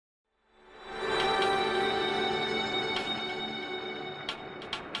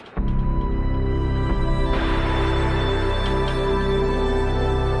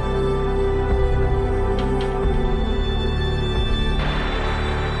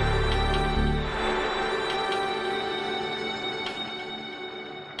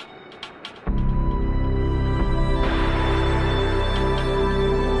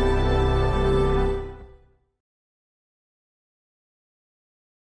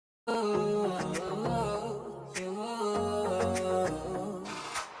can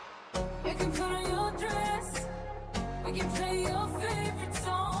put on your dress, we can play your favorite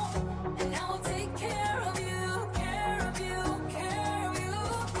song, and I will take care of you, care of you, care of you.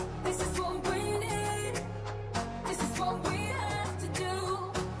 This is what we need, this is what we have to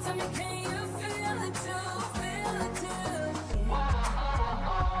do. Tell me, can you feel it too, feel it too?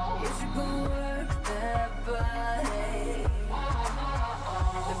 You should go work that body.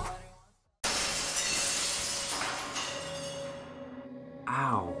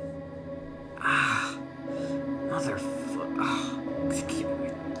 Ow. Ah. Motherfucker.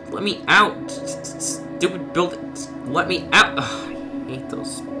 Oh. Let me out. Stupid buildings. Let me out. Oh, I hate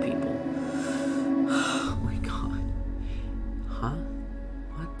those people. Oh my god. Huh?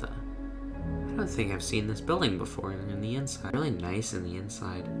 What the? I don't think I've seen this building before in the inside. Really nice in the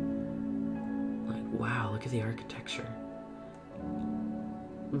inside. Like, wow, look at the architecture.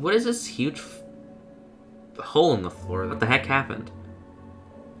 What is this huge hole in the floor? What the heck happened?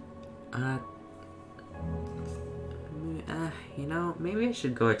 You know, maybe I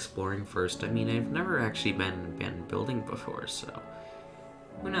should go exploring first. I mean, I've never actually been building before, so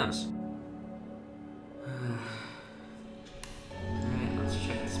who knows? Alright, let's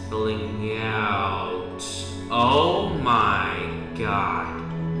check this building out. Oh my god.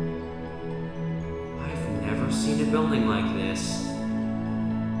 I've never seen a building like this.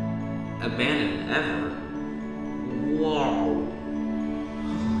 Abandoned ever. Whoa.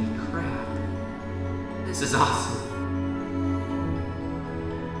 Holy crap. This is awesome.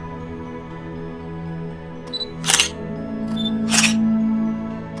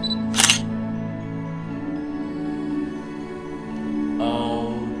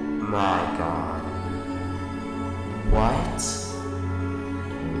 Oh my god. What?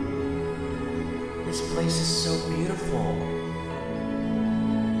 This place is so beautiful.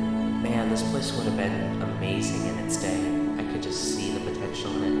 Man, this place would have been amazing in its day. I could just see the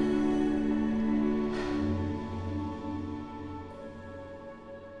potential in it.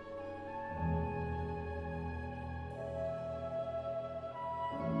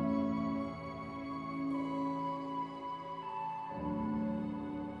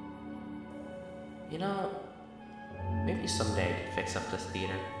 You know, maybe someday I could fix up this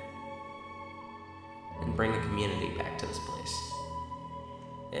theater and bring a community back to this place.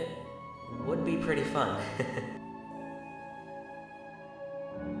 It would be pretty fun.